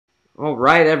All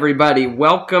right, everybody.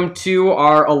 Welcome to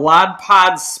our Elad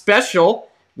Pod special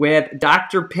with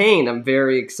Dr. Payne. I'm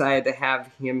very excited to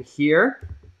have him here.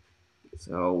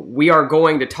 So we are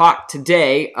going to talk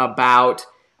today about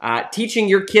teaching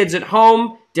your kids at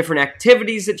home, different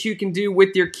activities that you can do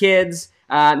with your kids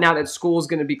now that school is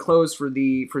going to be closed for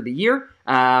the year,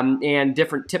 and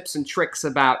different tips and tricks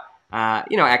about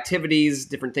activities,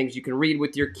 different things you can read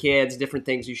with your kids, different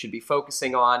things you should be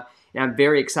focusing on. And I'm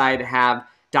very excited to have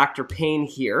Dr. Payne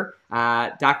here.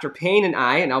 Dr. Payne and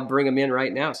I'll bring him in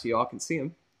right now so you all can see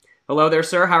him. Hello there,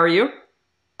 sir. How are you?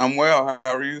 I'm well.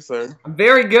 How are you, sir? I'm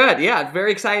very good. Yeah, it's very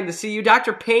exciting to see you.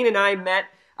 Dr. Payne and I met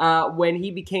when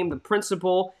he became the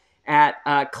principal at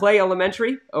Clay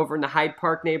Elementary over in the Hyde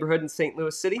Park neighborhood in St.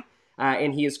 Louis City.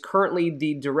 And he is currently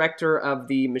the director of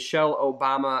the Michelle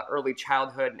Obama Early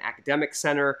Childhood and Academic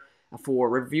Center for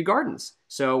Riverview Gardens.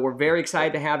 So we're very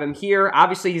excited to have him here.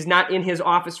 Obviously, he's not in his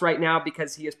office right now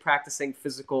because he is practicing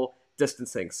physical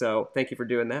distancing. So thank you for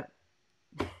doing that.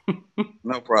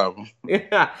 No problem.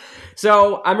 Yeah.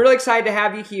 So I'm really excited to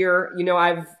have you here. You know,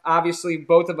 I've obviously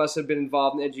both of us have been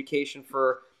involved in education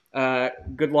for a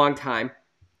good long time.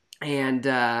 And,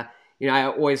 I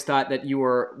always thought that you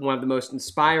were one of the most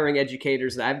inspiring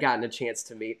educators that I've gotten a chance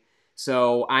to meet.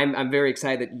 So I'm very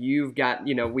excited that you've got,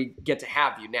 we get to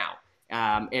have you now.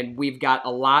 And we've got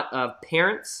a lot of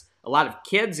parents, a lot of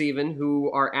kids even,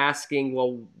 who are asking,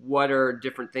 well, what are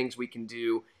different things we can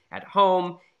do at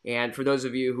home? And for those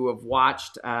of you who have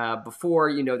watched before,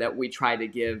 you know that we try to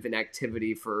give an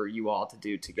activity for you all to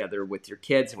do together with your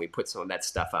kids, and we put some of that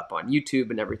stuff up on YouTube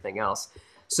and everything else.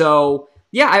 So,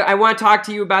 yeah, I want to talk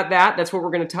to you about that. That's what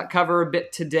we're going to cover a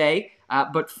bit today.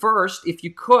 But first, if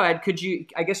you could you,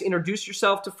 I guess, introduce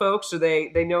yourself to folks so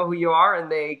they know who you are and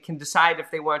they can decide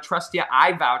if they want to trust you.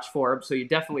 I vouch for them, so you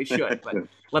definitely should, but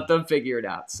let them figure it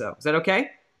out. So, is that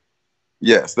okay?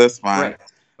 Yes, that's fine. Great.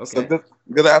 So Okay.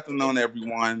 good afternoon,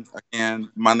 everyone.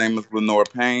 Again, my name is Lenore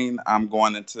Payne. I'm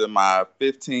going into my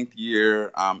 15th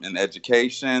year in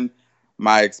education.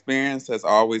 My experience has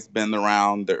always been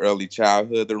around the early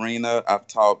childhood arena. I've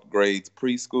taught grades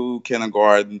preschool,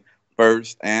 kindergarten,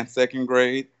 first and second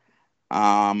grade.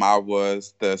 I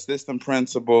was the assistant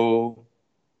principal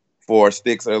for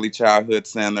Sticks Early Childhood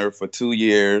Center for 2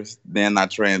 years. Then I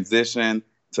transitioned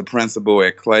to principal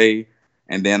at Clay,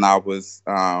 and then I was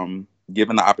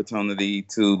given the opportunity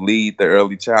to lead the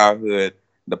early childhood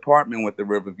department with the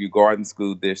Riverview Garden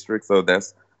School District. So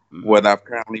that's Mm-hmm. what I've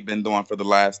currently been doing for the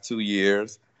last 2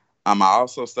 years. I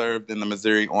also served in the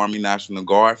Missouri Army National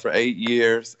Guard for 8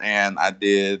 years, and I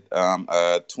did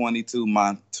a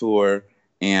 22-month tour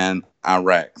in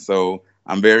Iraq. So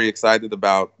I'm very excited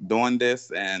about doing this,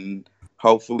 and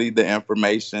hopefully, the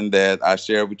information that I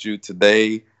share with you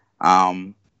today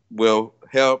will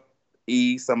help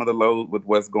ease some of the load with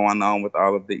what's going on with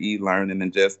all of the e-learning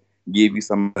and just give you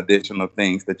some additional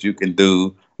things that you can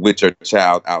do with your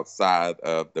child outside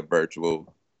of the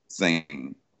virtual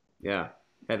scene. Yeah,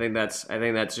 I think that's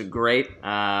great.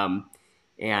 I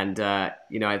think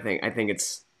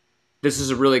this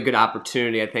is a really good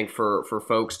opportunity. I think for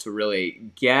folks to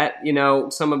really get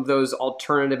some of those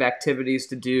alternative activities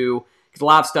to do, because a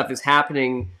lot of stuff is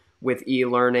happening with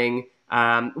e-learning.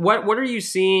 What are you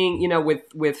seeing?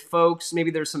 With folks. Maybe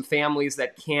there's some families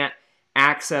that can't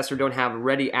access or don't have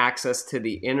ready access to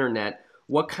the internet.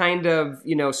 What kind of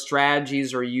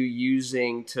strategies are you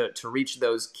using to reach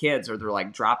those kids? Are there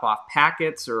like drop off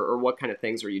packets, or what kind of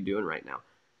things are you doing right now?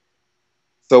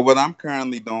 So what I'm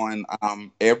currently doing,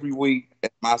 every week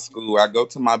at my school, I go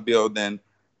to my building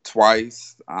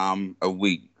twice a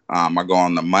week. I go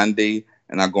on the Monday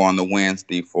and I go on the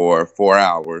Wednesday for 4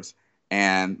 hours.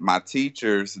 And my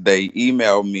teachers, they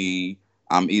email me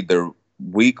either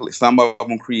weekly. Some of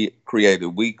them created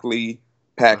weekly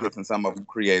Uh-huh. packets, and some of them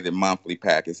created monthly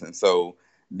packets. And so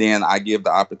then I give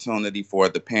the opportunity for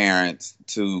the parents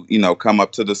to, come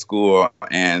up to the school,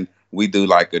 and we do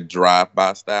like a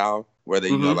drive-by style where they,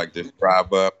 Mm-hmm. like just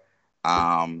drive up.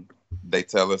 Um, they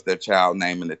tell us their child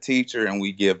name and the teacher, and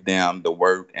we give them the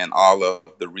work and all of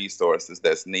the resources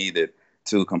that's needed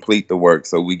to complete the work.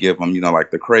 So we give them,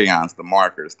 like the crayons, the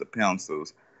markers, the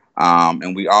pencils.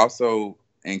 And we also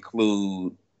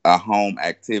include a home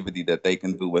activity that they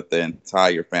can do with the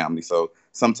entire family. So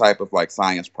some type of like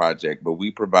science project, but we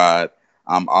provide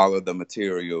all of the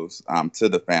materials to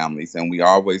the families, and we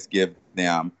always give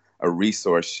them a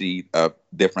resource sheet of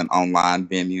different online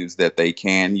venues that they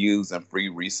can use and free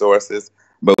resources.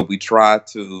 But we try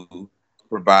to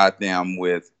provide them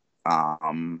with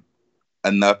um,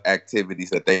 enough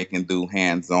activities that they can do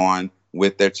hands on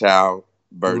with their child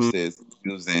Mm-hmm. versus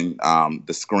using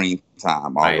the screen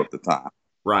time all Right. of the time.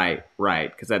 Right,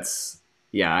 right. Because that's,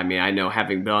 yeah, I mean, I know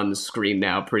having been on the screen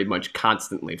now pretty much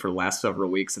constantly for the last several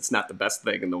weeks, it's not the best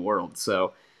thing in the world.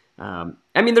 So,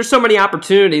 I mean, there's so many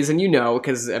opportunities, and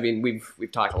because I mean,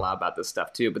 we've talked a lot about this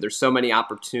stuff too, but there's so many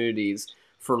opportunities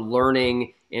for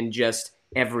learning and just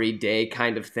everyday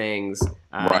kind of things.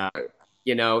 Right.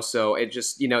 So it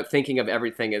just, thinking of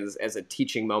everything as a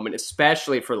teaching moment,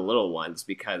 especially for the little ones,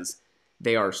 because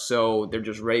they're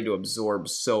just ready to absorb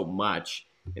so much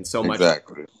and so much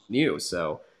Exactly. new.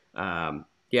 So,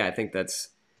 yeah, I think that's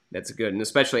good, and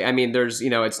especially, I mean, there's,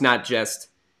 it's not just,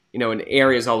 in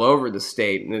areas all over the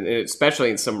state, and especially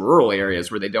in some rural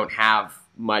areas where they don't have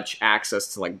much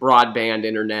access to like broadband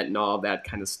internet and all that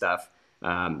kind of stuff.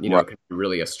 Right. It can be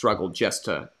really a struggle just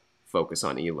to focus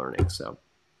on e-learning. So,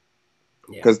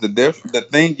 yeah. Because the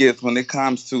thing is, when it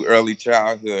comes to early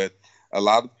childhood, a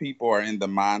lot of people are in the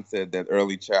mindset that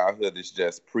early childhood is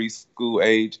just preschool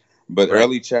age, but Right.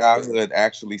 early childhood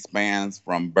actually spans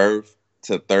from birth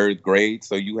to third grade.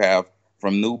 So you have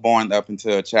from newborn up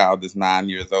until a child is 9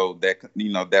 years old.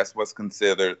 That's what's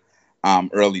considered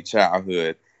early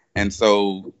childhood, and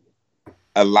so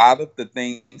a lot of the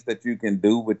things that you can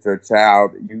do with your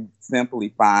child, you simply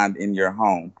find in your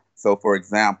home. So, for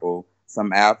example,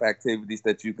 some app activities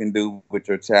that you can do with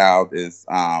your child is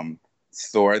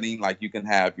sorting. Like you can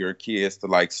have your kids to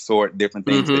like sort different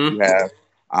things that you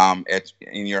Mm-hmm. have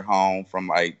in your home from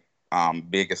like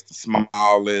biggest to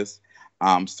smallest,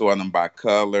 sort them by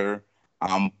color,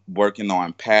 working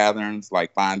on patterns,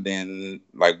 like finding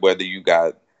like whether you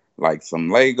got like some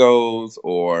Legos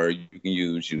or you can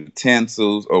use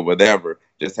utensils or whatever.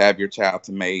 Just have your child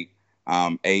to make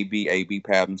AB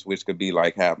patterns, which could be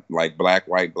like have like black,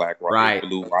 white, Right.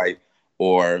 blue, white,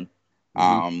 or Mm-hmm.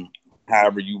 um,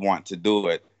 however you want to do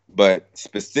it. But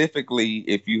specifically,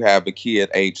 if you have a kid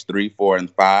age 3, 4, and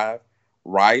 5,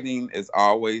 writing is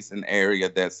always an area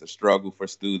that's a struggle for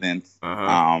students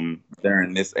Uh-huh.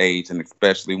 during this age, and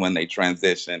especially when they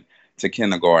transition to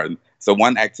kindergarten. So,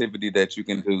 one activity that you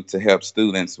can do to help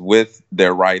students with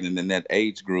their writing in that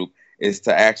age group is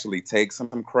to actually take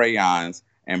some crayons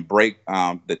and break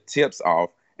the tips off,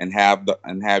 and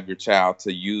have your child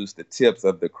to use the tips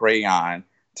of the crayon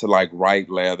to like write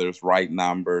letters, write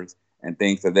numbers, and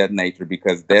things of that nature,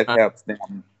 because that helps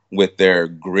them with their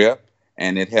grip,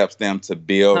 and it helps them to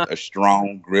build a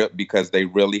strong grip because they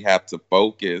really have to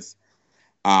focus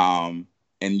um,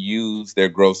 and use their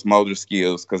gross motor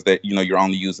skills, because that you're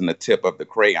only using the tip of the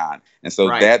crayon, and so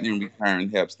Right. that in return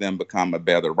helps them become a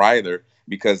better writer,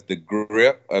 because the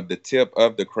grip of the tip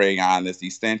of the crayon is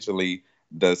essentially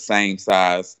the same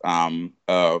size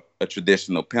of a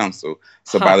traditional pencil.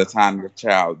 So by Huh. the time your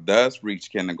child does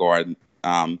reach kindergarten,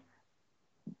 um,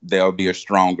 they'll be a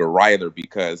stronger writer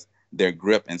because their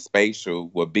grip and spatial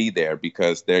will be there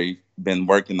because they've been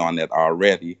working on that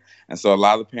already. And so a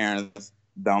lot of parents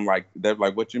don't like, they're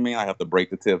like, what you mean I have to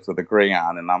break the tips of the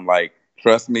crayon? And I'm like,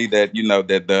 trust me that,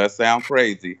 that does sound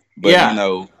crazy, but,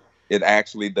 Yeah. it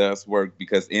actually does work,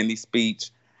 because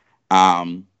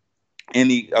um,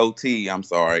 any OT, I'm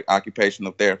sorry,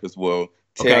 occupational therapist will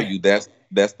tell Okay. you that's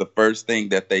the first thing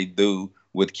that they do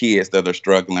with kids that are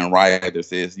struggling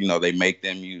writers is, they make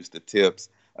them use the tips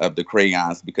of the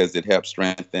crayons because it helps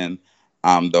strengthen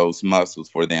those muscles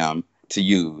for them to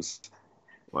use.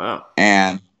 Wow.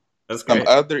 And That's some great.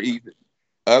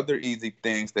 other easy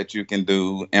things that you can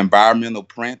do. Environmental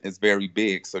print is very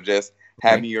big. So just Okay.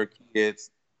 having your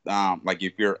kids, like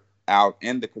if you're out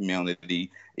in the community,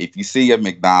 if you see a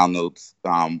McDonald's,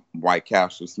 White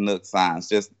Castle, Snook signs,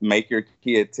 just make your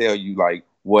kid tell you like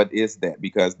what is that,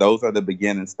 because those are the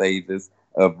beginning stages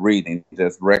of reading.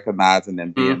 Just recognizing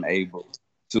and Mm. being able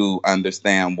to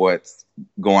understand what's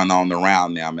going on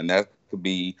around them, and that could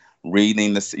be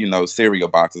reading the cereal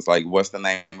boxes, like what's the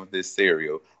name of this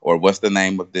cereal, or what's the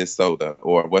name of this soda,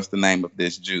 or what's the name of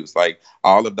this juice. Like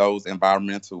all of those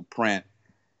environmental print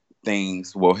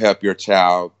things will help your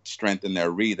child strengthen their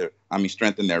reading.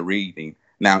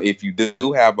 Now if you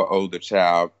do have an older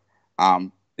child,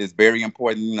 it's very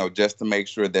important, just to make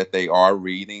sure that they are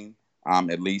reading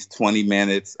at least 20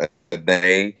 minutes a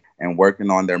day and working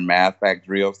on their math fact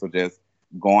drill. So just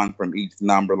going from each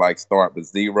number, like start with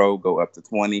 0, go up to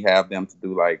 20, have them to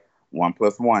do like 1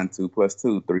 plus 1, 2 plus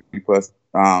 2, 3 plus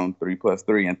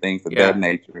 3, and things of that Yeah.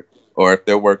 nature. Or if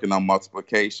they're working on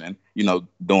multiplication,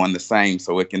 doing the same,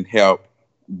 so it can help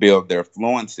build their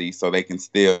fluency so they can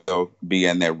still be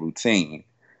in their routine.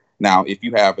 Now, if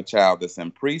you have a child that's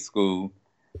in preschool,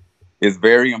 it's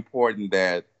very important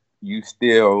that you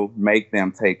still make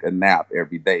them take a nap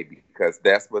every day, because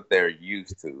that's what they're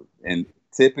used to. And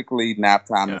typically nap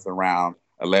time Yeah. is around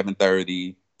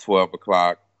 11:30, 12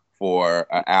 o'clock for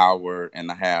an hour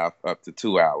and a half up to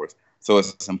 2 hours. So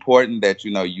it's important that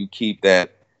you keep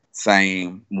that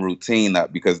same routine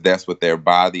up because that's what their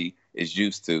body is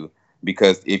used to.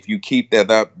 Because if you keep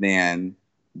that up, then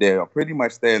they'll pretty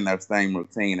much stay in their same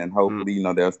routine, and Mm, hopefully,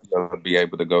 they'll still be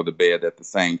able to go to bed at the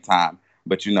same time.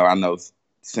 But I know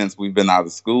since we've been out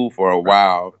of school for a right.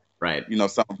 while, Right.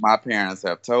 some of my parents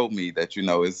have told me that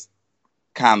it's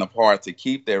kind of hard to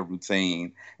keep their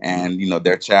routine, Mm, and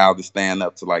their child is staying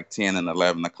up to like 10 and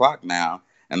 11 o'clock now,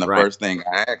 and the right. first thing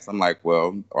I ask, I'm like,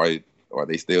 well, are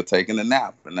they still taking a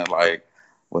nap? And they're like,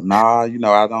 well, nah,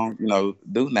 I don't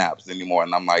do naps anymore.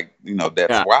 And I'm like, that's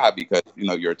Yeah. why, because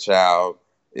your child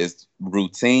is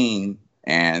routine,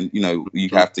 and you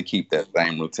Mm, have to keep that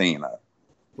same routine up.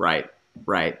 right.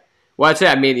 Right. Well, that's it.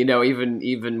 I mean,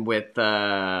 even with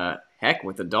heck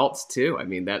with adults too. I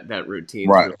mean that routine's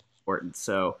Right. really important.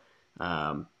 So,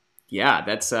 um, yeah,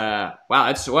 that's wow.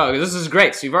 That's well. This is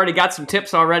great. So you've already got some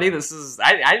tips already. This is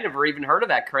I never even heard of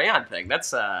that crayon thing.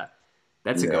 That's a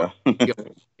go. Yeah.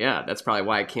 Yeah, that's probably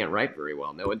why I can't write very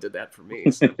well. No one did that for me.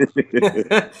 So.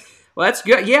 Well, that's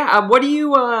good. Yeah. What do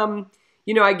you,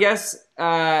 I guess,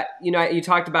 you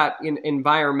talked about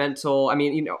environmental. I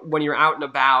mean, when you're out and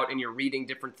about and you're reading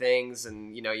different things,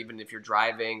 and even if you're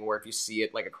driving or if you see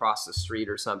it like across the street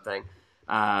or something,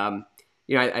 um,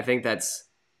 I think that's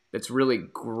really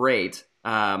great.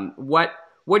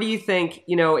 What do you think?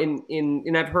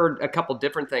 And I've heard a couple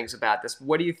different things about this.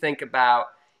 What do you think about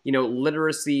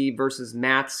literacy versus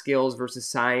math skills versus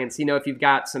science? If you've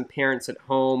got some parents at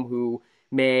home who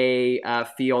may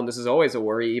feel, and this is always a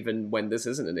worry, even when this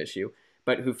isn't an issue,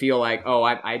 but who feel like, oh,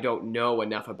 I don't know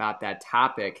enough about that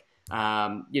topic.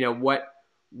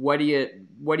 What do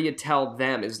you tell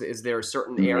them? Is there a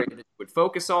certain area that you would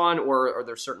focus on, or are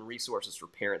there certain resources for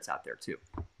parents out there too?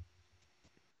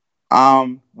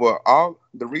 Well, all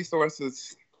the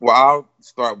resources. Well, I'll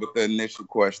start with the initial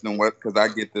question, because I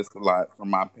get this a lot from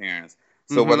my parents.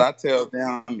 So what Mm-hmm. I tell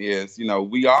them is,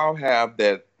 we all have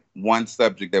that one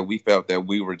subject that we felt that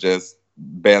we were just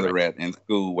Right. better at in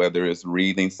school, whether it's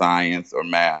reading, science, or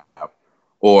math,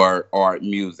 or art,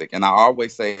 music. And I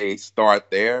always say, hey, start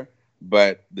there.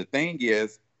 But the thing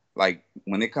is, like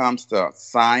when it comes to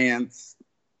science,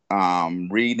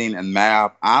 reading, and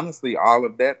math, honestly, all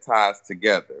of that ties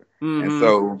together. And Mm-hmm.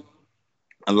 so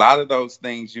a lot of those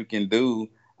things you can do,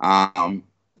 um,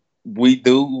 we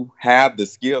do have the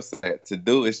skill set to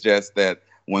do. It's just that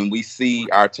when we see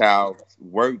our child's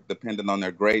work, depending on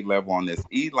their grade level on this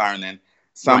e-learning,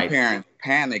 some Right. parents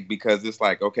panic because it's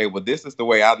like, okay, well, this is the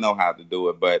way I know how to do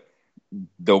it, but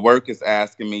the work is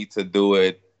asking me to do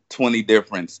it 20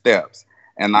 different steps.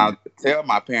 And Mm, I tell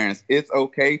my parents, it's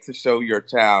okay to show your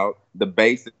child the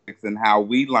basics and how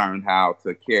we learn how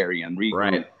to carry and regroup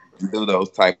right. and do those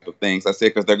type of things. I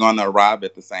said, because they're going to arrive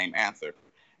at the same answer,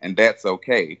 and that's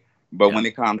okay. But Yeah. when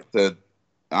it comes to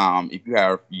if you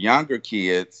have younger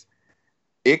kids,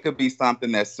 it could be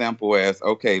something as simple as,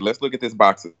 okay, let's look at this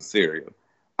box of cereal.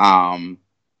 Um,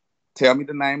 Tell me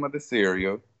the name of the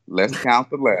cereal. Let's count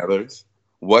the letters.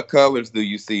 What colors do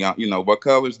you see on what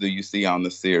colors do you see on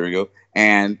the cereal?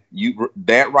 And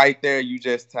that right there, you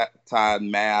just tied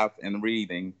math and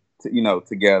reading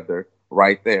together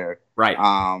right there. Right.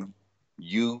 Um,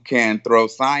 you can throw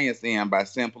science in by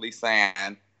simply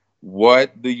saying,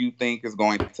 what do you think is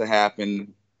going to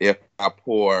happen if I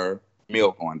pour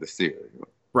milk on the cereal?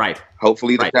 Right.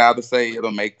 Hopefully, the Right. child will say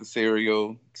it'll make the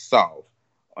cereal soft.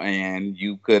 And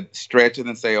you could stretch it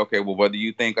and say, okay, well, what do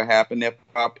you think will happen if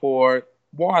I poured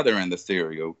water in the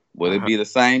cereal? Would it Uh-huh. be the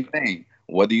same thing?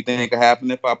 What do you think will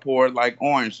happen if I poured like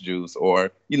orange juice,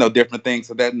 or different things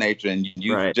of that nature? And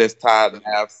you Right. just tied and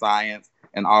have science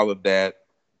and all of that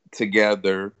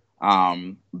together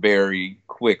very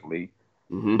quickly.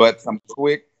 Mm-hmm. But some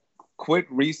quick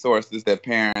resources that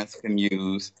parents can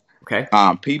use: Okay.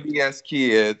 PBS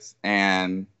Kids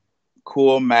and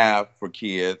Cool Math for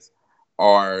Kids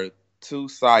are two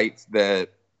sites that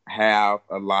have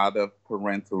a lot of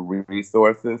parental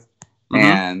resources, Mm-hmm.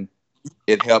 and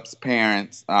it helps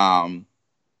parents.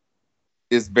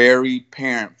 It's very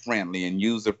parent friendly and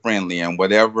user friendly, and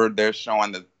whatever they're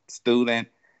showing the student,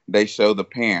 they show the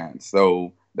parents.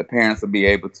 So the parents will be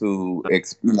able to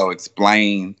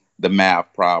explain the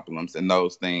math problems and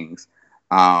those things,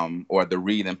 or the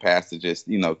reading passages,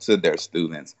 to their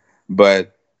students.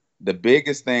 But the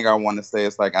biggest thing I want to say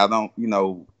is, like, I don't,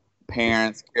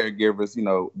 parents, caregivers,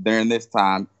 during this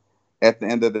time, at the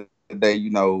end of the day,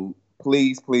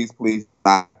 please, please, please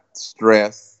not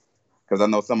stress. Because I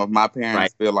know some of my Right.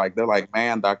 parents feel like, they're like,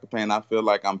 man, Dr. Payne, I feel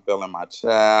like I'm failing my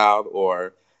child.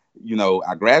 Or,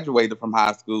 I graduated from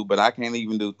high school, but I can't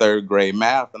even do third grade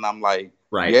math. And I'm like,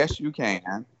 Right. Yes, you can.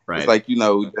 It's Right. like,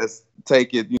 just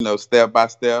take it, step by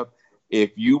step.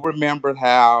 If you remember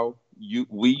how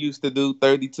we used to do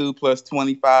 32 plus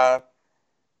 25,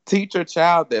 teach your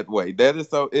child that way. That is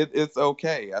it's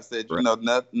okay. I said,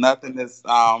 Right. nothing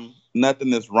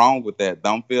is wrong with that.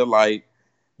 Don't feel like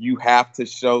you have to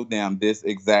show them this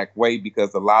exact way,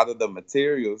 because a lot of the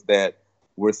materials that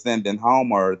we're sending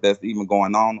home, or that's even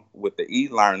going on with the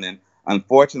e-learning,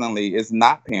 unfortunately is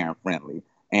not parent friendly,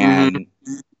 Mm-hmm. and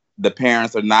the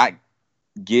parents are not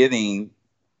getting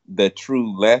the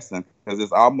true lesson, because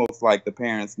it's almost like the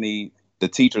parents need the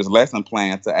teacher's lesson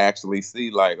plan to actually see,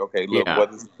 like, okay, look, Yeah.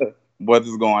 what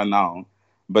is going on.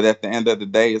 But at the end of the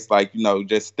day, it's like,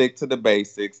 just stick to the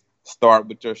basics, start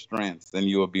with your strengths, and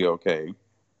you'll be okay.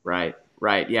 Right.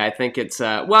 Right. Yeah, I think it's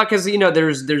well, because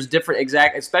there's different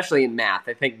exact, especially in math.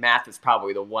 I think math is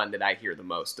probably the one that I hear the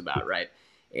most about, right?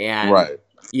 And Right.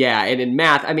 yeah, and in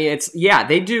math, I mean, it's yeah,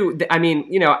 they do. I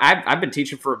mean, I've been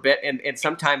teaching for a bit, and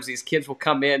sometimes these kids will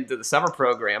come into the summer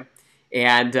program,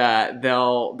 and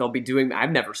they'll be doing.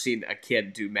 I've never seen a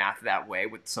kid do math that way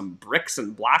with some bricks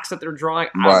and blocks that they're drawing.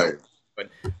 I don't know, Right.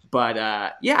 but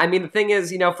yeah, I mean, the thing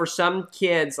is, for some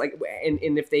kids, like,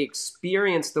 and if they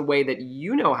experience the way that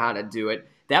you know how to do it,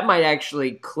 that might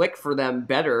actually click for them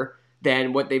better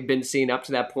than what they've been seeing up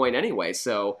to that point anyway.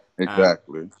 So,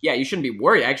 Exactly. yeah, you shouldn't be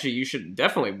worried. Actually, you should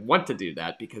definitely want to do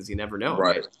that because you never know. It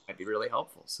might Right. might be really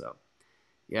helpful. So,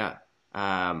 yeah.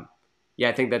 Um, yeah,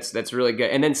 I think that's really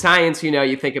good. And then science,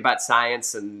 you think about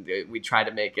science, and we try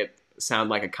to make it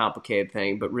sound like a complicated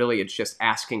thing, but really it's just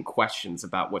asking questions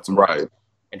about what's around Right.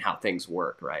 and how things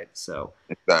work, right? So,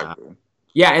 uh, Exactly.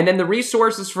 yeah, and then the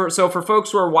resources for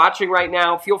folks who are watching right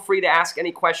now, feel free to ask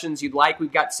any questions you'd like.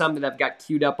 We've got some that I've got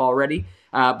queued up already,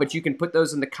 but you can put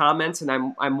those in the comments, and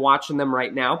I'm watching them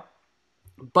right now.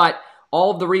 But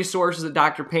all of the resources that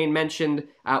Dr. Payne mentioned,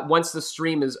 once the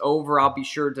stream is over, I'll be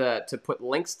sure to put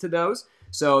links to those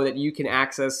so that you can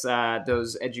access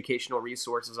those educational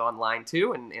resources online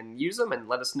too, and use them, and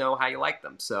let us know how you like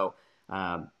them. So,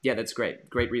 yeah, that's great.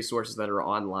 Great resources that are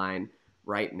online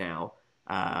right now.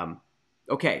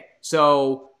 Okay,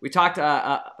 so we talked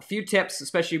a few tips,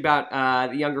 especially about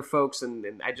the younger folks,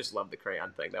 and I just love the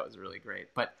crayon thing. That was really great.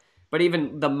 But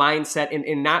even the mindset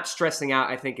and not stressing out,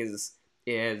 I think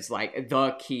is like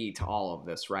the key to all of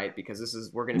this, right?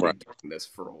 Because we're going to be Right. doing this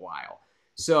for a while.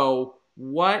 So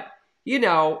you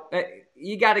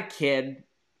got a kid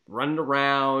running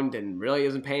around and really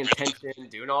isn't paying attention,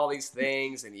 doing all these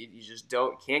things, and you just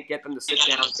can't get them to sit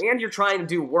down. And you're trying to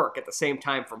do work at the same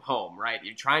time from home, right?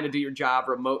 You're trying to do your job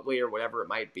remotely or whatever it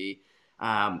might be.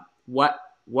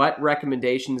 What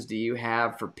recommendations do you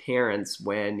have for parents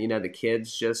when the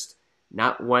kids just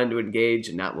not wanting to engage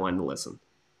and not wanting to listen?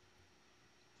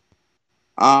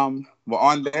 Well,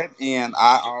 on that end,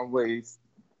 I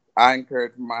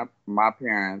encourage my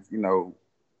parents,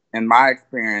 in my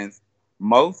experience,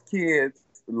 most kids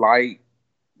like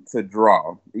to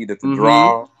draw, either to Mm-hmm.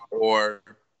 draw or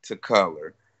to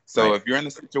color. So Right. if you're in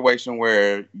a situation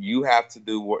where you have to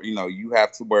do what, you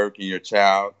have to work, and your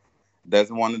child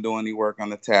doesn't want to do any work on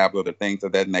the tablet or things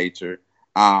of that nature,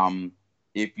 um,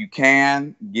 if you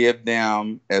can, give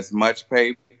them as much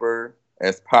paper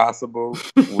as possible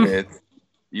with,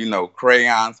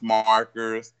 crayons,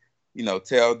 markers.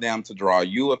 Tell them to draw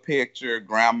you a picture,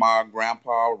 grandma,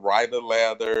 grandpa, write a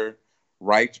letter,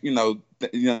 write,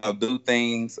 do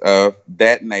things of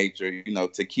that nature,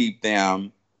 to keep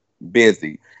them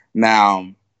busy.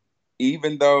 Now,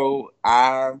 even though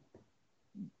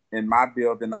in my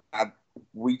building,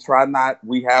 we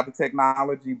have the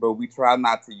technology, but we try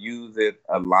not to use it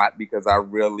a lot, because I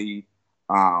really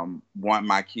want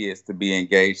my kids to be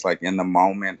engaged, like, in the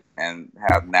moment, and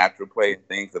have natural play and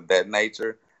things of that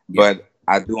nature. Yeah. But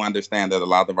I do understand that a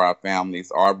lot of our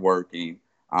families are working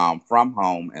from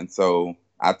home, and so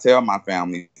I tell my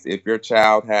families, if your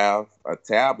child have a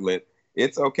tablet,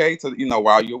 it's okay to,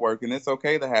 while you're working, it's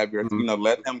okay to have Mhm.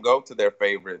 let them go to their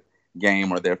favorite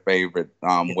game or their favorite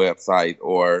website,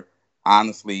 or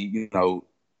honestly,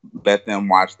 let them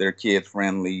watch their kid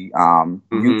friendly Mhm.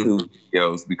 YouTube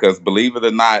videos, because believe it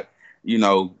or not, you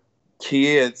know,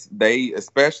 kids,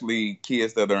 especially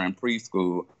kids that are in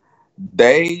preschool,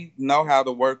 they know how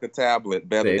to work a tablet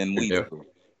better They than sure we do. do.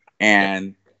 Yeah.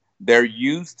 And they're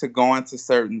used to going to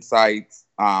certain sites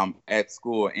at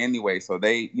school anyway. So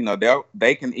they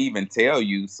can even tell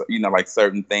you, like,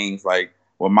 certain things, like,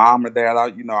 well, mom or dad,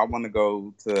 I want to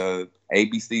go to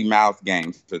ABC Mouse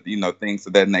games, to, things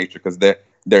of that nature, because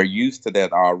they're used to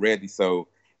that already. So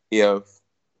if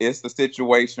it's the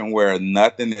situation where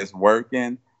nothing is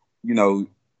working, you know,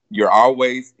 you're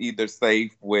always either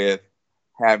safe with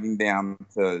having them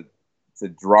to to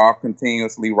draw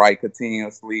continuously, write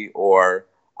continuously, or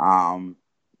um,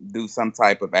 do some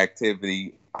type of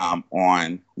activity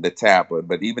on the tablet.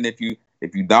 But even if you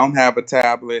don't have a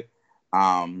tablet,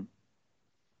 um,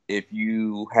 if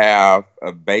you have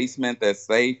a basement that's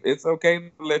safe, it's okay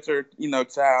to let your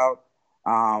child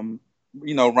um,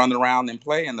 run around and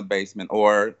play in the basement,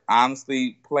 or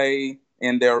honestly play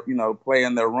in their play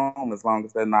in their room, as long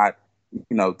as they're not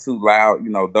too loud.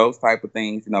 Those type of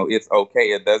things. It's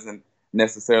okay. It doesn't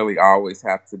necessarily always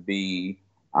have to be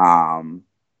um,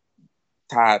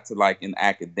 tied to like an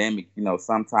academic.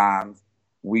 Sometimes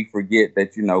we forget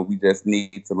that we just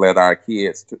need to let our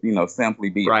kids simply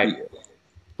be a Right. kid.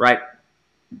 Right.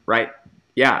 Right.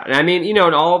 Yeah. And I mean,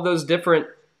 and all of those different,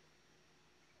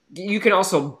 you can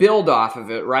also build off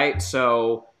of it, right?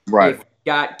 So Right. if you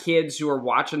got kids who are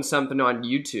watching something on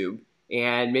YouTube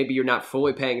and maybe you're not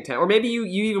fully paying attention, or maybe you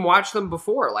even watched them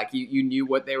before, like you knew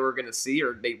what they were going to see,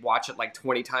 or they watch it like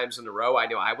 20 times in a row. I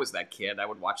know I was that kid. I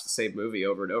would watch the same movie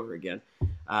over and over again.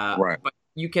 Right. But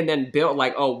you can then build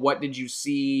like, oh, what did you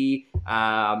see?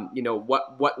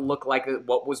 What looked like it,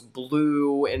 what was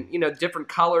blue, and different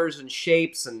colors and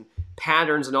shapes and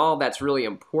patterns, and all that's really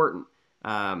important.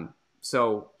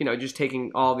 So, just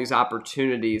taking all these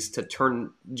opportunities to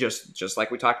turn, just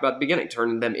like we talked about at the beginning,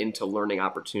 turning them into learning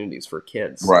opportunities for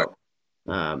kids. Right.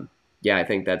 So, yeah, I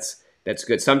think that's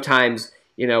good. Sometimes,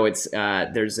 it's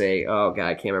there's a, oh God,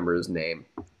 I can't remember his name.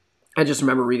 I just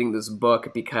remember reading this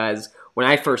book because when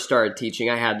I first started teaching,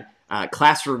 I had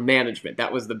classroom management.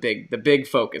 That was the big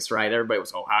focus, right? Everybody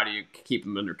was, oh, how do you keep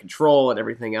them under control and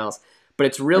everything else? But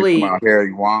it's You talking really about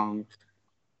Harry Wong?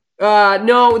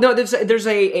 no. There's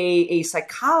a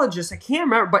psychologist. I can't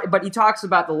remember, but he talks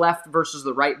about the left versus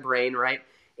the right brain, right?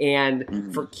 And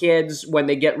Mhm. for kids, when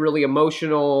they get really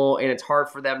emotional and it's hard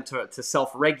for them to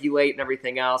self regulate and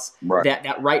everything else, Right.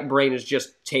 that right brain is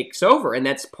just takes over, and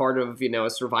that's part of a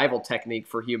survival technique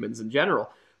for humans in general.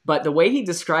 But the way he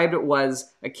described it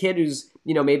was a kid who's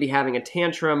maybe having a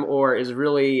tantrum or is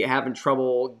really having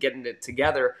trouble getting it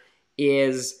together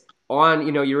is on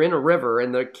you're in a river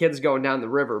and the kid's going down the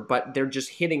river, but they're just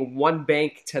hitting one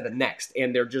bank to the next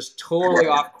and they're just totally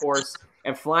Right. off course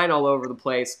and flying all over the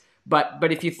place.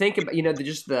 But if you think about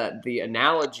just the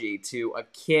analogy to a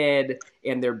kid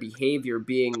and their behavior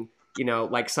being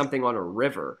like something on a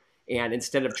river, and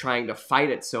instead of trying to fight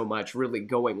it so much, really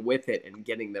going with it and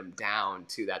getting them down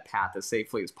to that path as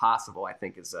safely as possible, I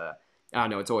think is a, I don't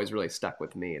know, it's always really stuck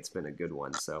with me. It's been a good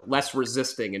one. So less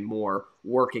resisting and more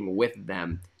working with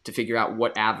them to figure out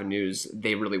what avenues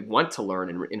they really want to learn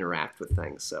and interact with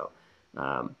things. So,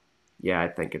 yeah, I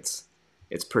think it's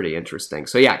pretty interesting.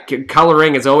 So yeah,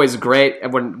 coloring is always great.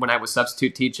 And when I was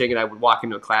substitute teaching and I would walk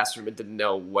into a classroom and didn't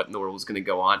know what in the world was going to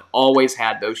go on, always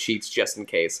had those sheets just in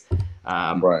case.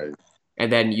 Right.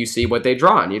 And then you see what they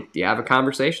draw and you have a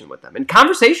conversation with them. And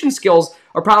conversation skills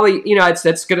are probably,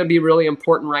 that's going to be really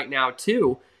important right now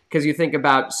too, because you think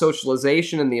about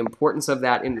socialization and the importance of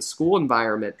that in the school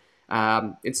environment.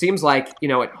 It seems like,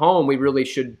 at home, we really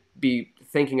should be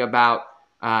thinking about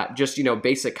just,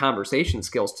 basic conversation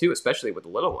skills too, especially with the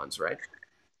little ones, right?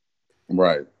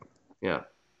 Right. Yeah.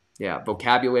 Yeah.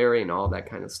 Vocabulary and all that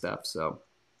kind of stuff. So,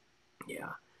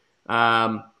 yeah.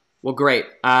 Well, great.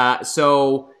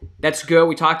 So that's good.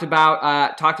 We talked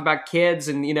about kids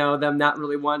and them not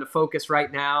really wanting to focus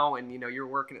right now, and you're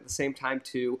working at the same time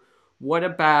too. What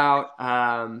about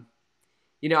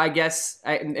I guess,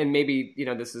 and maybe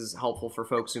this is helpful for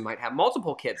folks who might have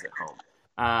multiple kids at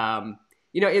home.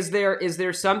 Is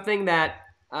there something that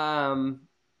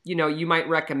you might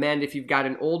recommend if you've got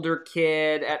an older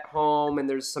kid at home and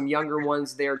there's some younger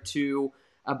ones there too,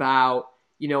 about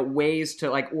ways to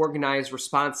like organize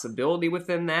responsibility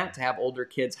within that, to have older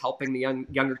kids helping the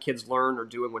younger kids learn or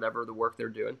doing whatever the work they're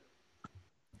doing?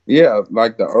 Yeah,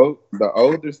 like the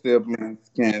older siblings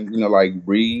can like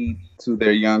read to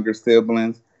their younger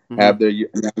siblings, Mm-hmm. have their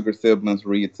younger siblings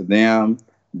read to them.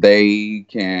 They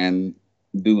can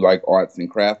do like arts and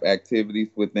craft activities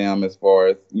with them, as far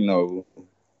as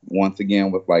once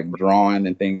again with like drawing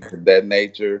and things of that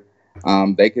nature.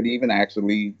 They could even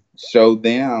actually show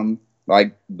them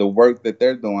like the work that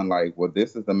they're doing. Like, well,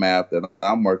 this is the math that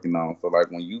I'm working on. So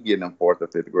like when you get in fourth or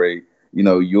fifth grade,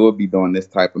 you'll be doing this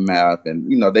type of math,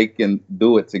 and they can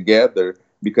do it together,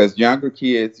 because younger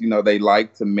kids, they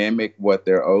like to mimic what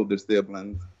their older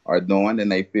siblings are doing,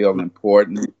 and they feel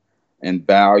important and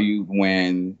valued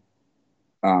when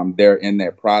they're in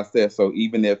that process. So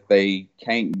even if they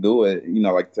can't do it,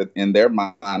 like in their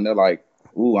mind, they're like,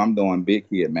 "Ooh, I'm doing big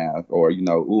kid math," or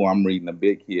 "Ooh, I'm reading a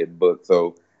big kid book."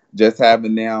 So just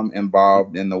having them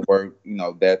involved in the work,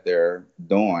 that they're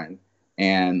doing,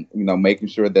 and making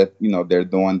sure that they're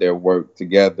doing their work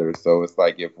together. So it's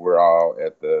like if we're all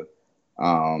at the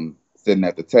sitting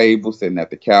at the table, sitting at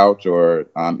the couch, or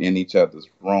in each other's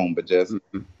room, but just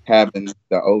Mhm. having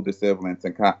the older siblings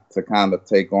to kind of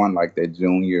take on like that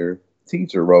junior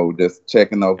teacher role, just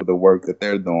checking over the work that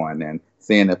they're doing and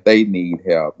seeing if they need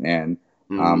help, and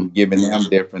Mhm. giving them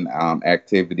different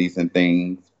activities and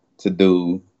things to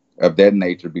do of that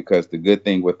nature. Because the good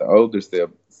thing with the older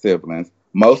siblings,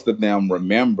 most of them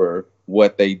remember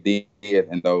what they did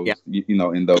in Yeah. those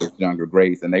in those younger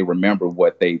grades, and they remember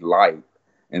what they liked,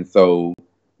 and so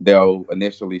they'll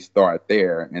initially start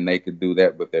there, and they could do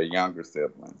that with their younger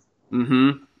siblings.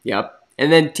 Mm-hmm. Yep.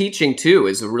 And then teaching too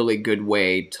is a really good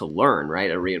way to learn, right?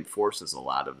 It reinforces a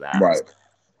lot of that. Right.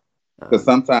 Because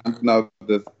Um, sometimes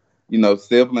this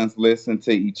siblings listen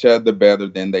to each other better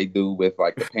than they do with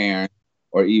like the parents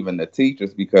or even the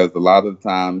teachers, because a lot of the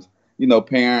times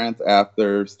parents,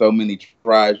 after so many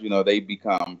tries, they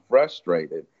become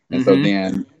frustrated, and so mm-hmm.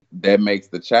 then that makes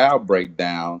the child break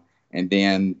down, and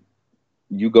then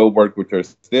you go work with your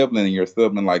sibling, and your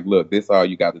sibling like, look, this all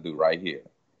you got to do right here.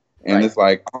 And Right. it's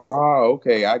like, oh,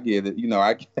 okay, I get it.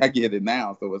 I get it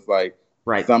now. So it's like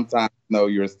Right. sometimes,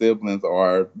 your siblings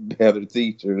are better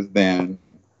teachers than,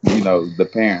 the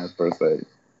parents per se.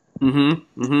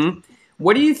 Mm-hmm. Mm-hmm.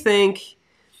 What do you think?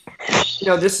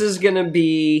 This is going to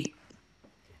be.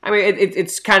 I mean,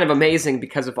 it's kind of amazing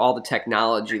because of all the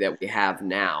technology that we have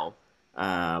now.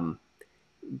 Um,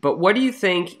 but what do you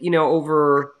think?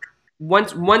 Over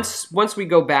once we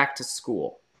go back to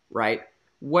school, right?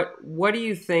 What do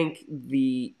you think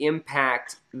the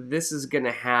impact this is going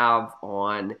to have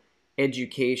on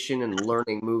education and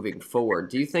learning moving forward?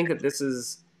 Do you think that this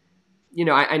is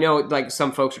I know like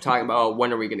some folks are talking about, oh,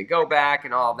 when are we going to go back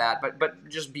and all of that, but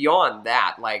just beyond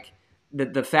that, like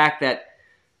the fact that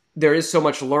there is so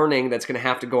much learning that's going to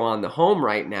have to go on the home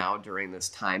right now during this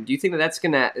time. Do you think that that's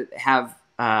going to have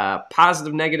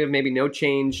positive, negative, maybe no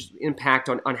change impact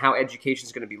on how education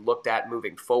is going to be looked at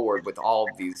moving forward with all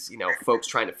of these, folks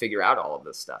trying to figure out all of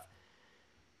this stuff?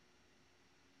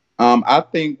 I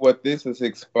think what this has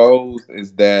exposed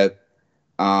is that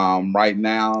right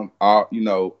now,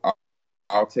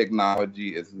 all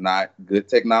technology is not good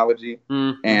technology,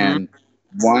 Mm-hmm. and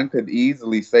one could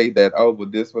easily say that, oh, well,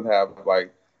 this would have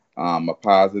like a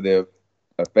positive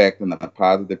effect and a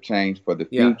positive change for the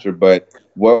Yeah. future. But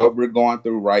what we're going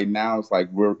through right now is like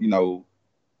we're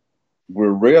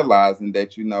realizing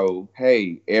that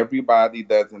hey, everybody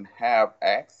doesn't have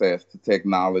access to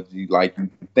technology like you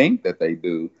think that they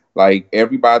do. Like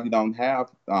everybody don't have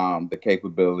the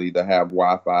capability to have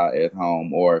Wi-Fi at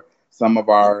home, or some of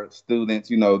our students,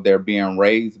 they're being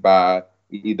raised by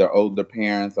either older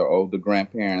parents or older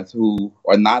grandparents who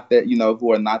are not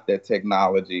that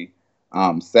technology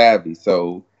savvy.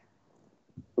 So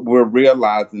we're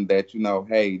realizing that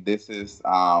hey, this is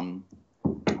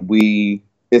we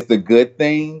it's a good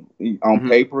thing. On Mm-hmm.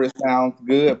 paper it sounds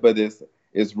good, but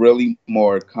it's really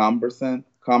more cumbersome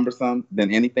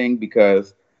than anything,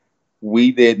 because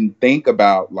we didn't think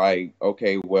about like,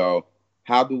 okay, well,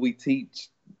 how do we teach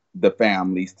the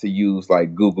families to use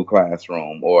like Google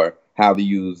Classroom, or how to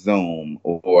use Zoom,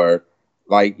 or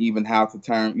like even how to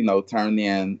turn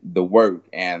in the work.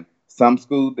 And some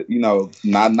school,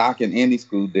 not knocking any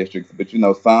school districts, but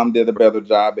some did a better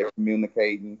job at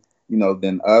communicating,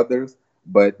 than others.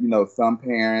 But some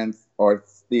parents are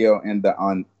still in the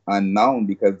unknown,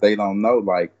 because they don't know,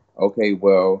 like, okay,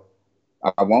 well,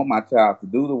 I want my child to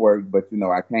do the work, but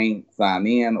I can't sign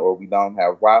in, or we don't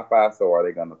have Wi-Fi, so are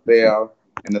they going to fail?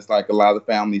 And it's like a lot of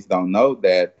families don't know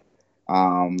that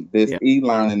this Yeah.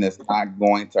 e-learning is not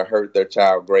going to hurt their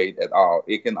child grade at all.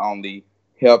 It can only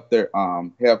help their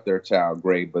child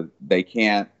grade, but they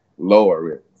can't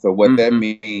lower it. So what that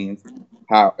Mm-hmm. means,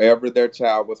 however their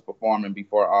child was performing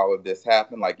before all of this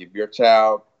happened, like if your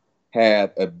child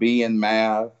had a B in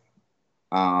math,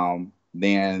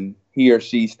 then he or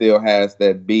she still has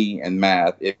that B in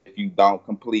math if you don't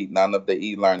complete none of the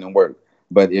e-learning work.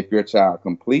 But if your child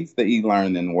completes the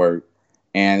e-learning work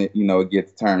and it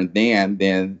gets turned in,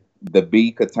 then the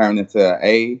B could turn into an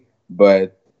A,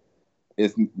 but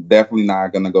it's definitely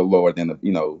not going to go lower than a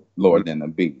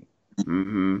B.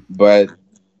 Mm-hmm. But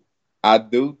I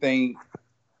do think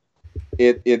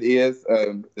it is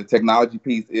the technology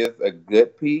piece is a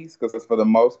good piece, because for the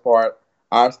most part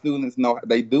our students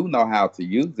do know how to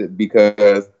use it,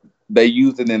 because they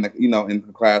use it in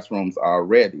the classrooms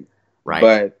already. Right.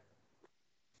 But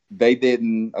they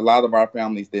didn't a lot of our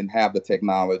families didn't have the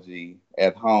technology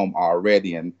at home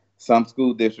already, and some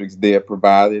school districts did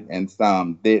provide it and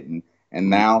some didn't, and Mm-hmm.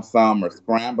 now some are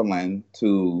scrambling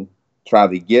to try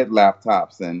to get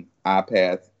laptops and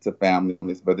iPads to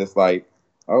families, but it's like,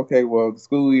 okay, well, the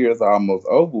school year is almost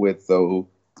over with, so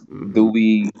do Mm-hmm.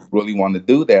 we really want to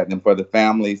do that? And for the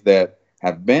families that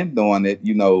have been doing it,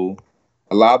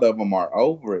 a lot of them are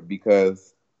over it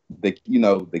because the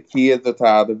kids are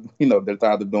tired of they're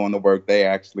tired of doing the work. They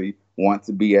actually want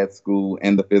to be at school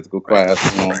in the physical Right.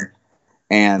 classroom,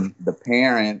 and the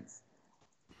parents,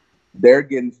 they're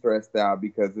getting stressed out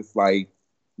because it's like,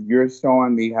 you're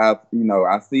showing me how,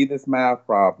 I see this math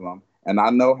problem and I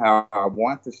know how I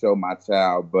want to show my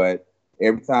child, but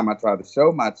every time I try to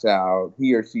show my child,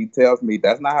 he or she tells me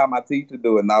that's not how my teacher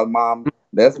do it. Now, mom,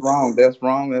 that's wrong, that's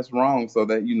wrong, that's wrong. So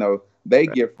that, they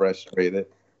Right. get frustrated.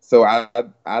 So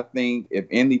I think if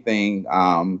anything,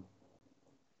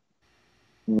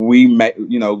 we may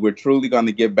we're truly going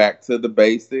to get back to the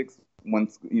basics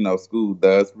once school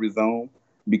does resume,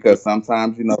 because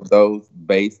sometimes those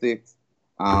basics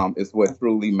is what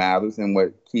truly matters and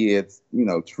what kids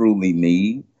truly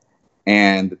need,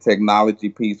 and the technology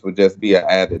piece would just be an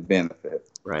added benefit.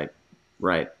 Right.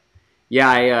 Right.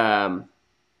 Yeah.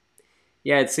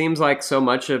 Yeah. It seems like so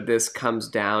much of this comes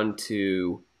down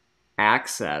to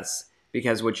access,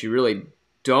 because what you really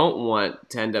don't want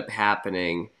to end up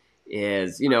happening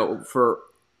is, for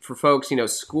folks,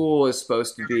 school is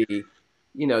supposed to be,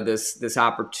 this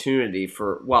opportunity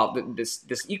for, well, this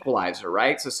equalizer,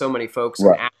 right? So many folks can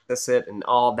Right. access it and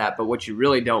all of that, but what you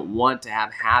really don't want to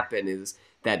have happen is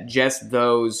that just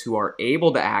those who are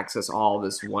able to access all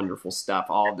this wonderful stuff,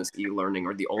 all of this e-learning,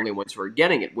 are the only ones who are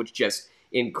getting it, which just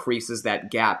increases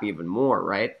that gap even more,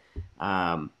 right?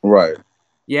 um, Right.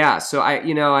 yeah, so I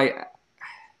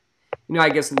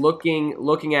guess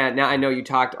looking at now, I know you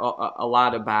talked a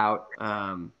lot about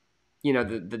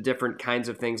the different kinds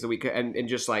of things that we could, and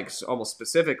just like almost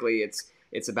specifically,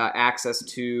 it's about access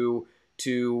to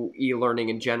e-learning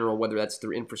in general, whether that's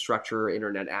through infrastructure,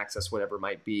 internet access, whatever it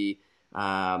might be,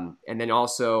 and then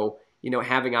also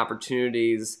having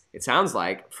opportunities. It sounds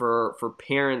like for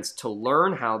parents to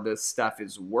learn how this stuff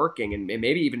is working, and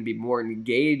maybe even be more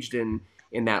engaged in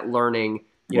that learning,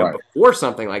 Right. before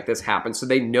something like this happens, so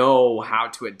they know how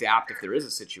to adapt if there is a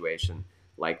situation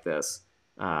like this.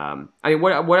 I mean,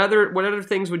 what other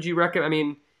things would you recommend? I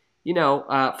mean,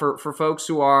 for folks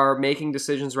who are making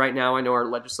decisions right now, I know our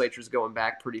legislature is going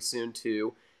back pretty soon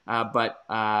too. But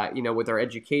with our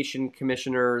education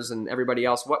commissioners and everybody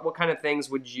else, what kind of things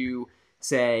would you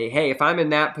say? Hey, if I'm in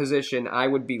that position, I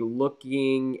would be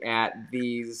looking at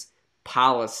these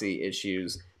policy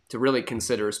issues to really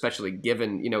consider, especially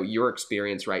given your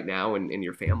experience right now and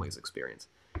your family's experience.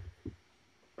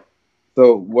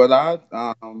 So what I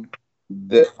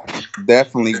de-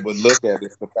 definitely would look at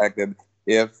is the fact that,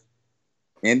 if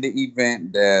in the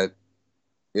event that,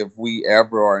 if we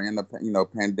ever are in a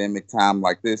pandemic time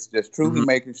like this, just truly Mm-hmm.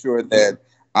 making sure that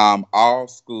all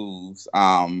schools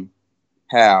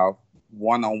have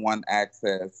one-on-one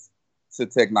access to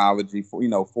technology for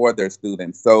for their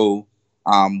students, so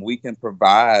we can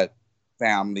provide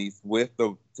families with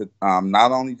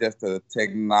not only just the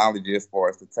technology as far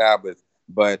as the tablets,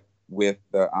 but with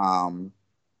the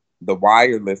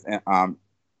wireless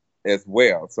as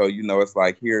well. So it's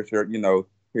like, here's your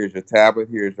tablet,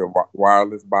 here's your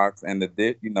wireless box, and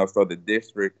so the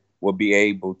district will be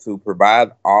able to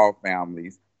provide all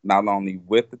families not only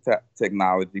with the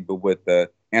technology, but with the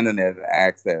internet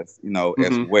access, as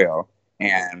Mm-hmm. well.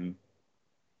 And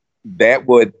that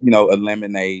would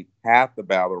eliminate half the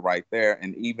battle right there,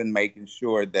 and even making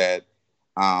sure that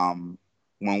um,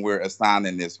 when we're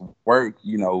assigning this work,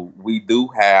 we do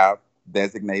have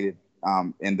designated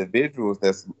individuals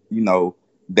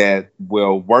that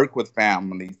will work with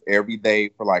families every day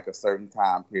for like a certain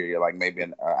time period, like maybe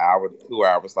an hour, 2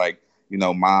 hours, like,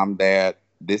 mom, dad,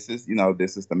 this is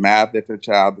the math that your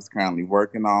child is currently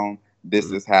working on. This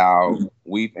Mm-hmm. is how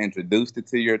we've introduced it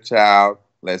to your child.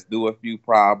 Let's do a few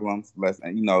problems.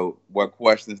 What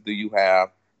questions do you have?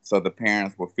 So the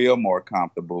parents will feel more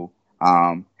comfortable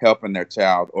helping their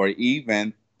child, or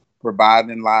even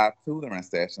providing live tutoring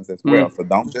sessions as well. Mm-hmm. So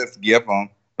don't just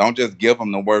give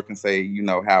them the work and say,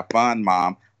 have fun,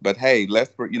 mom. But hey,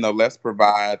 let's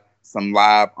provide some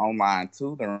live online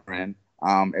tutoring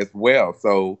as well,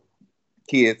 so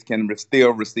kids can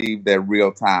still receive their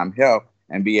real time help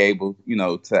and be able,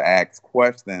 to ask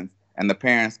questions, and the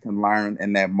parents can learn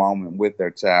in that moment with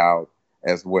their child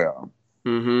as well.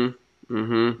 Mm-hmm.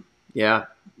 Mm-hmm. Yeah,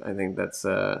 I think that's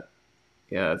yeah,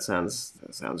 that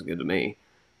sounds good to me.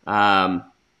 Um,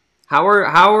 how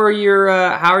are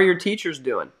your teachers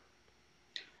doing?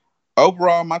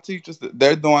 Overall, my teachers,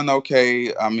 they're doing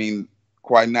okay. I mean,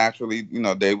 quite naturally,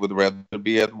 they would rather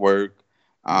be at work.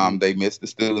 Mm-hmm. They miss the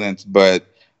students, but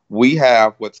we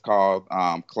have what's called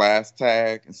class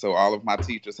tag, and so all of my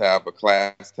teachers have a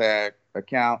class tag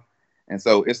account, and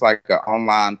so it's like an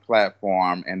online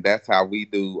platform, and that's how we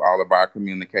do all of our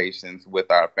communications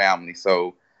with our family.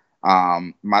 So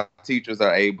my teachers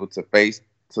are able to face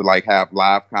to like have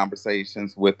live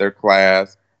conversations with their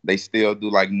class. They still do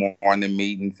like morning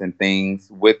meetings and things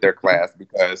with their class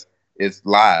because it's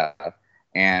live,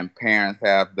 and parents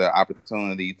have the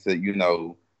opportunity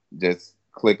to just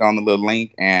click on the little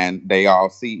link and they all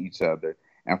see each other.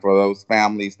 And for those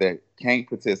families that can't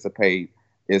participate,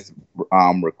 it's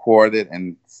recorded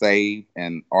and saved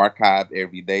and archived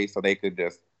every day, so they could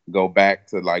just go back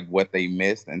to like what they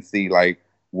missed and see like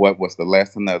what was the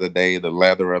lesson of the day, the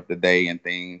letter of the day, and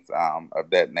things of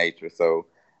that nature. So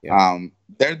Yeah.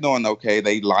 they're doing okay.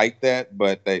 They like that,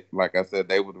 but they, like I said,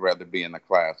 they would rather be in the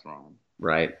classroom.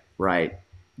 Right. Right.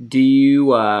 Do you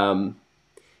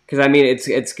because I mean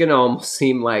it's gonna almost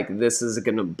seem like this is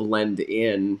gonna blend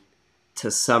in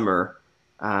to summer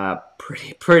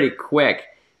pretty quick.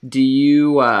 Do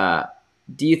you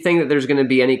think that there's going to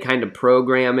be any kind of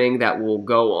programming that will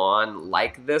go on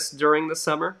like this during the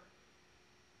summer?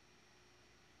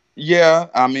 Yeah,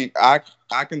 I mean, I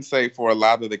can say for a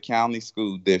lot of the county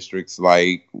school districts,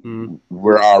 like Mm,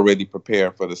 we're already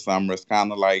prepared for the summer. It's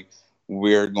kind of like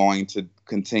we're going to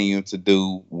continue to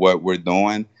do what we're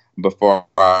doing. But for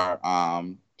our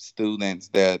students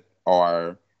that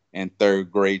are in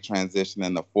third grade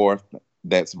transitioning to fourth,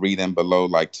 that's reading below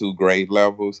like two grade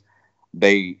levels,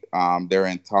 they're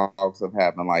in talks of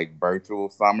having like virtual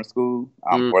summer school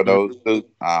mm, for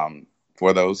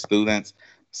those students.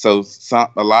 So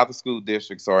a lot of school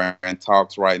districts are in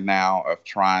talks right now of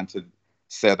trying to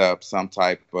set up some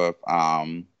type of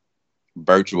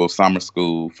virtual summer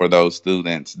school for those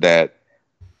students that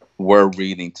were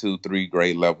reading two, three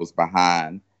grade levels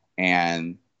behind.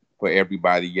 And for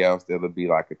everybody else, it'll be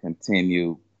like a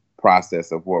continued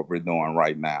process of what we're doing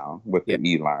right now with the yeah,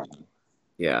 e-learning.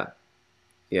 yeah,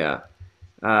 yeah,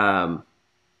 um,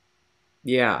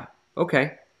 yeah.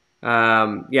 Okay.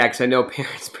 Yeah, because I know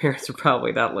parents are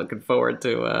probably not looking forward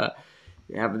to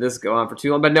having this go on for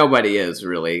too long, but nobody is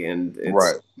really, and it's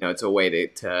Right. it's a way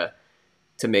to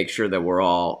make sure that we're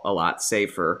all a lot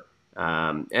safer.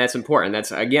 And it's important.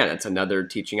 That's again, that's another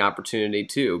teaching opportunity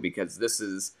too, because this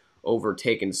is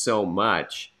overtaken so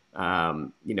much.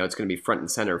 It's going to be front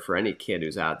and center for any kid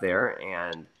who's out there,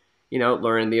 and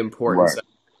learning the importance Right. of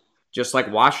just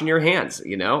like washing your hands,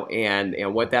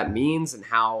 and what that means, and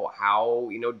how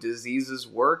diseases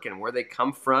work and where they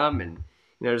come from, and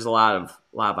there's a lot of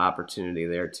opportunity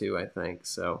there too. I think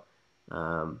so.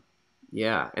 Um,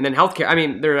 yeah, and then healthcare. I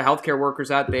mean, there are healthcare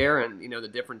workers out there, and the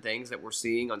different things that we're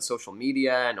seeing on social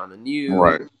media and on the news.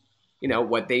 Right.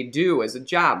 What they do as a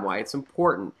job, why it's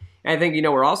important. And I think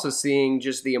we're also seeing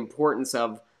just the importance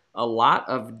of a lot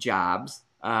of jobs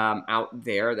out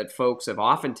there that folks have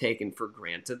often taken for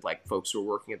granted, like folks who are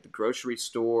working at the grocery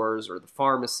stores or the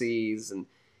pharmacies and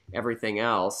everything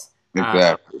else.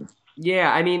 Exactly.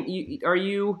 Yeah, I mean, are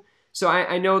you? So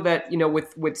I know that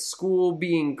with school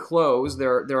being closed,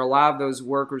 there are a lot of those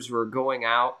workers who are going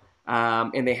out,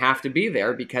 and they have to be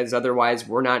there because otherwise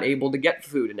we're not able to get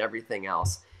food and everything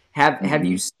else. Have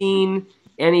you Hmm. seen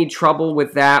any trouble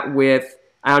with that? With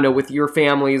I don't know, with your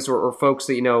families or folks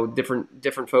that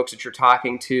different folks that you're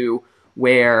talking to,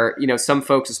 where some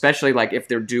folks, especially like if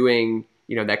they're doing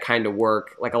that kind of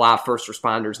work, like a lot of first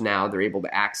responders now, they're able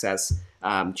to access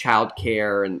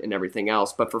childcare and everything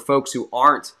else. But for folks who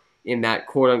aren't in that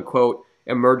quote unquote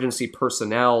emergency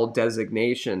personnel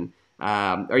designation,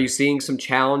 are you seeing some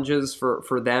challenges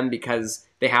for them because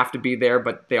they have to be there,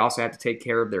 but they also have to take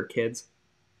care of their kids?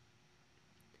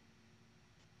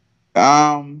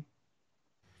 Um,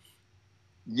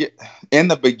 yeah, in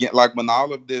the begin, like when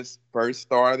all of this first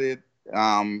started,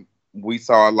 we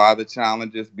saw a lot of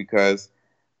challenges because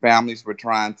families were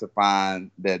trying to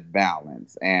find that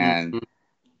balance, and Mhm.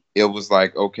 it was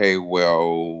like, okay,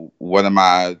 well, what am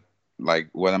I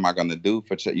going to do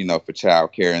for for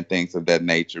childcare and things of that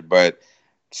nature? But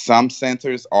some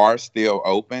centers are still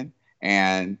open,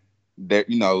 and they're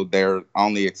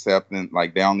only accepting,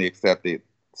 like they only accepted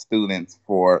students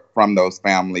from those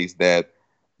families that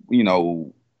you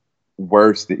know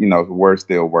were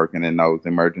still working in those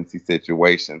emergency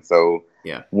situations. So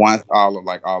Yeah. once all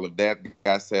of that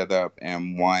got set up,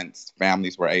 and once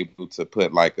families were able to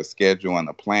put like a schedule and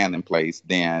a plan in place,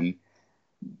 then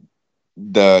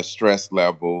the stress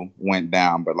level went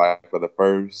down. But like for the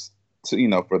first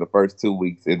 2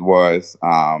 weeks, it was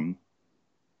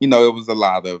a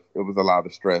lot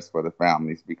of stress for the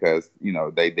families because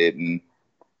they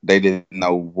didn't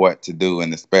know what to do,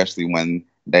 and especially when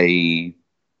they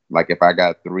like if I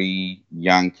got three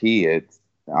young kids,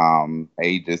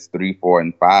 ages 3, 4,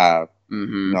 and 5,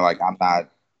 Mm-hmm. like I'm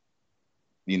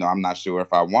not sure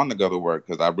if I want to go to work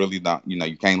because I really don't.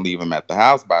 You can't leave them at the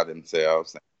house by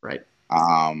themselves. Right.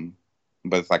 Um,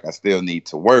 but it's like I still need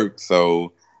to work.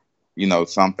 So,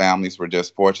 some families were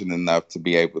just fortunate enough to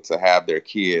be able to have their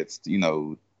kids,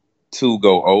 to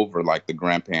go over like the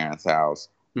grandparents' house,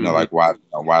 Mm-hmm. like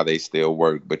why they still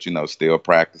work, but still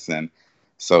practicing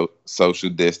social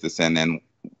distancing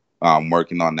and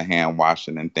working on the hand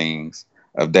washing and things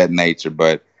of that nature.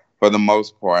 But for the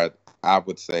most part, I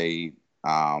would say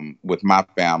with my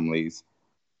families,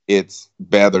 it's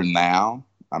better now.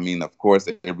 I mean, of course,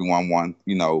 everyone wants,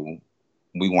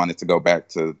 we want it to go back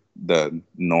to the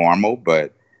normal,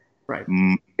 but Right.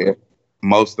 if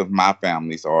most of my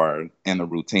families are in a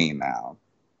routine now.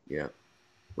 Yeah.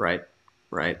 Right.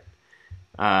 Right.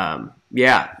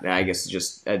 Yeah, I guess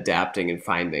just adapting and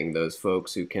finding those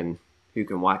folks who can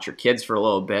watch your kids for a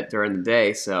little bit during the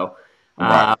day. So,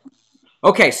 Right.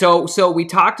 okay, so we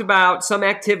talked about some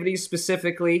activities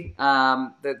specifically.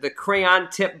 The crayon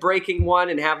tip breaking one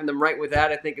and having them write with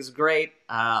that, I think, is great.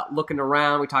 Looking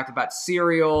around, we talked about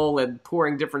cereal and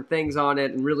pouring different things on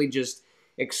it, and really just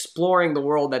exploring the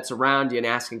world that's around you and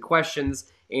asking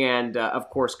questions. And of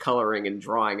course, coloring and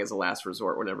drawing as a last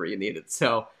resort whenever you need it.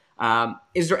 So,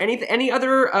 is there any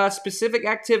other specific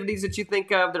activities that you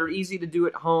think of that are easy to do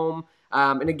at home?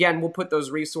 And again, we'll put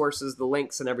those resources, the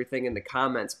links, and everything in the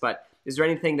comments. But is there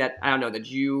anything that I don't know that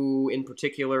you in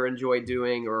particular enjoy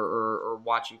doing, or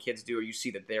watching kids do, or you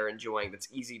see that they're enjoying that's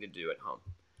easy to do at home?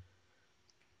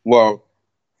 Well,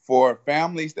 for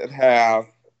families that have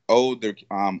older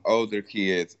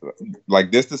kids,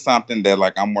 like this is something that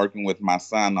like I'm working with my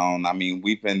son on. I mean,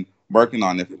 we've been working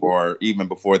on it for even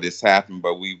before this happened,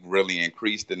 but we've really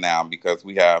increased it now because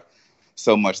we have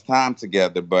so much time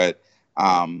together. But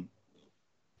Right. um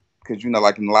because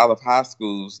like in a lot of high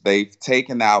schools they've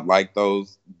taken out like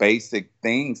those basic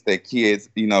things that kids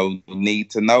need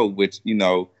to know, which you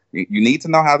need to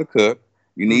know how to cook,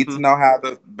 you need Mm-hmm. to know how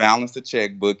to balance a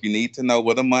checkbook, you need to know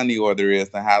what a money order is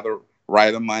and how to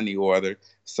write a money order.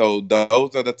 So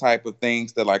those are the type of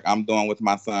things that like I'm doing with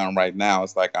my son right now.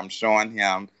 It's like I'm showing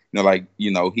him, like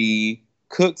he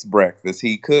cooks breakfast,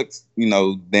 he cooks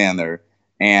dinner,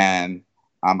 and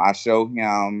I show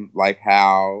him like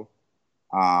how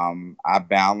I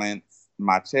balance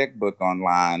my checkbook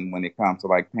online when it comes to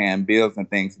like paying bills and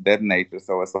things of that nature.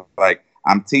 So it's like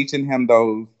I'm teaching him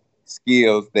those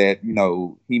skills that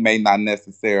he may not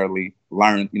necessarily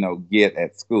learn, get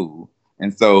at school.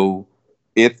 And so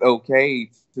it's okay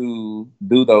to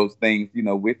do those things,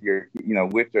 with your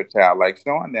child, like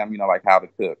showing them, like how to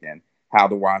cook and how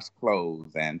to wash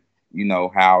clothes and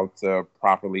how to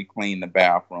properly clean the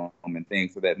bathroom and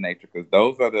things of that nature, because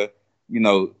those are the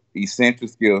essential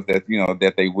skills that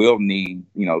that they will need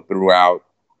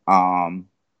um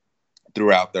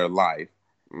throughout their life.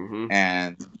 Mm-hmm.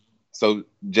 And so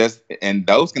just and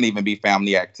those can even be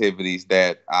family activities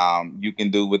that you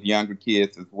can do with younger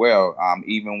kids as well.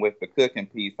 Even with the cooking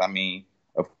piece, I mean,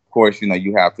 of course,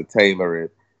 you have to tailor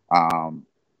it um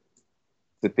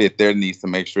to fit their needs, to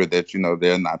make sure that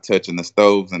they're not touching the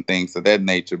stoves and things of that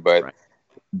nature. But Right.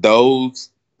 those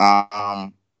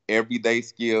everyday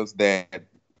skills that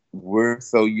we're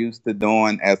so used to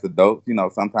doing as adults,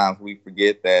 sometimes we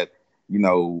forget that,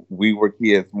 we were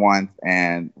kids once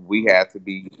and we Mm-hmm. had to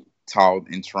be taught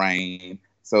and trained.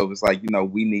 So it's like,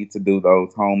 we need to do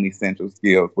those home essential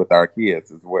skills with our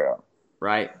kids as well.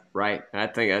 Right. Right. I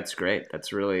think that's great.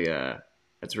 That's really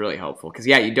helpful because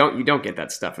yeah, you don't get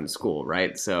that stuff in school,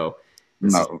 right? So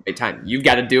this is a No, great time. You've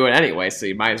got to do it anyway, so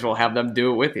you might as well have them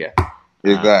do it with you. Uh,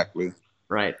 exactly.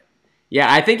 right. Yeah,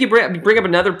 I think you bring up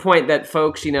another point that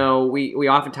folks, we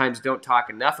oftentimes don't talk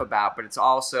enough about, but it's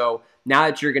also now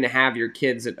that you're going to have your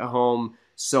kids at home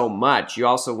so much, you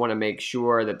also want to make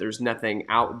sure that there's nothing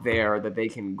out there that they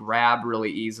can grab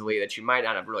really easily that you might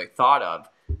not have really thought of.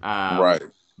 Right,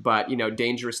 But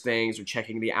dangerous things or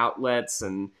checking the outlets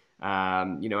and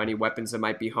any weapons that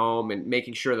might be home and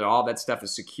making sure that all that stuff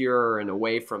is secure and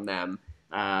away from them,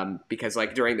 because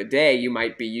like during the day you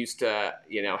might be used to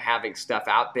having stuff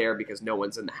out there because no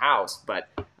one's in the house, but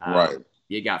right.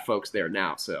 you got folks there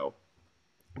now, so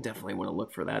definitely want to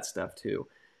look for that stuff too.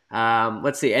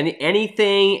 Let's see,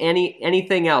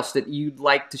 anything else that you'd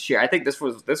like to share? I think this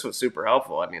was super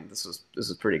helpful. I mean, this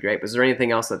was pretty great, but is there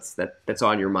anything else that's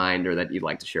on your mind or that you'd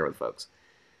like to share with folks?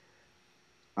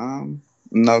 Um,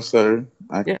 no, sir.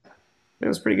 Yeah, that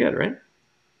was pretty good, right?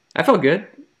 I felt good.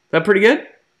 Is that pretty good?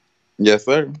 Yes,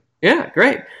 sir. Yeah,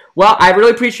 great. Well, I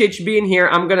really appreciate you being here.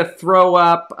 I'm going to throw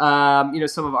up,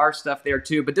 some of our stuff there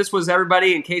too. But this was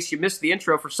everybody. In case you missed the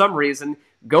intro for some reason,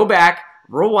 go back,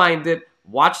 rewind it,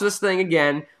 watch this thing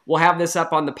again. We'll have this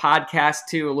up on the podcast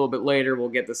too a little bit later. We'll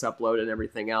get this uploaded and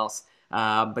everything else.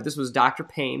 But this was Dr.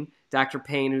 Payne. Dr.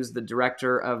 Payne, who's the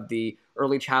director of the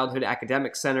Early Childhood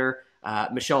Academic Center,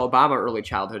 Michelle Obama Early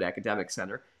Childhood Academic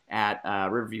Center at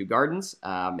Riverview Gardens.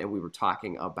 And we were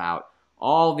talking about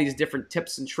all these different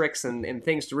tips and tricks and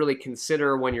things to really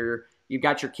consider when you've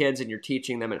got your kids and you're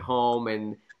teaching them at home.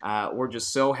 And we're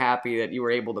just so happy that you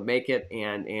were able to make it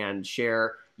and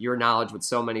share your knowledge with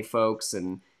so many folks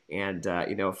and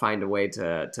find a way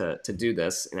to do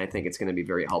this. And I think it's going to be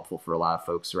very helpful for a lot of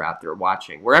folks who are out there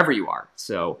watching wherever you are.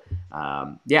 So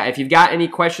if you've got any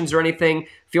questions or anything,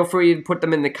 feel free to put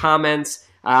them in the comments.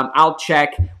 I'll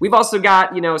check. We've also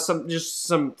got,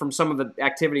 some from some of the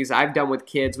activities I've done with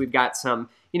kids. We've got some,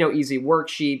 easy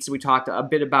worksheets. We talked a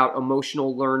bit about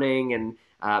emotional learning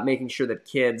and making sure that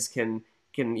kids can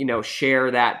share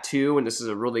that too. And this is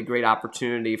a really great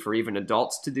opportunity for even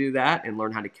adults to do that and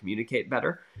learn how to communicate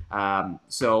better.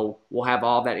 So we'll have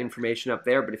all that information up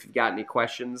there. But if you've got any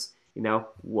questions,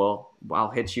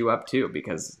 I'll hit you up too,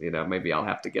 because, maybe I'll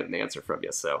have to get an answer from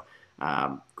you. So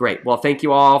great. Well, thank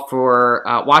you all for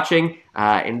watching,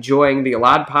 enjoying the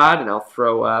Elad Pod, and I'll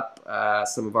throw up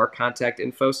some of our contact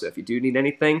info. So if you do need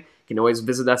anything, you can always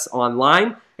visit us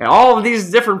online at all of these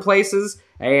different places,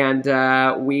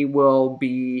 and we will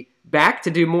be back to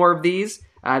do more of these.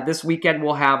 This weekend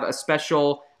we'll have a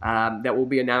special that we'll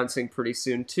be announcing pretty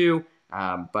soon too,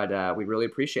 but we really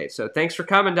appreciate it. So thanks for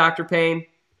coming, Dr. Payne.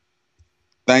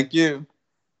 Thank you.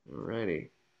 All righty.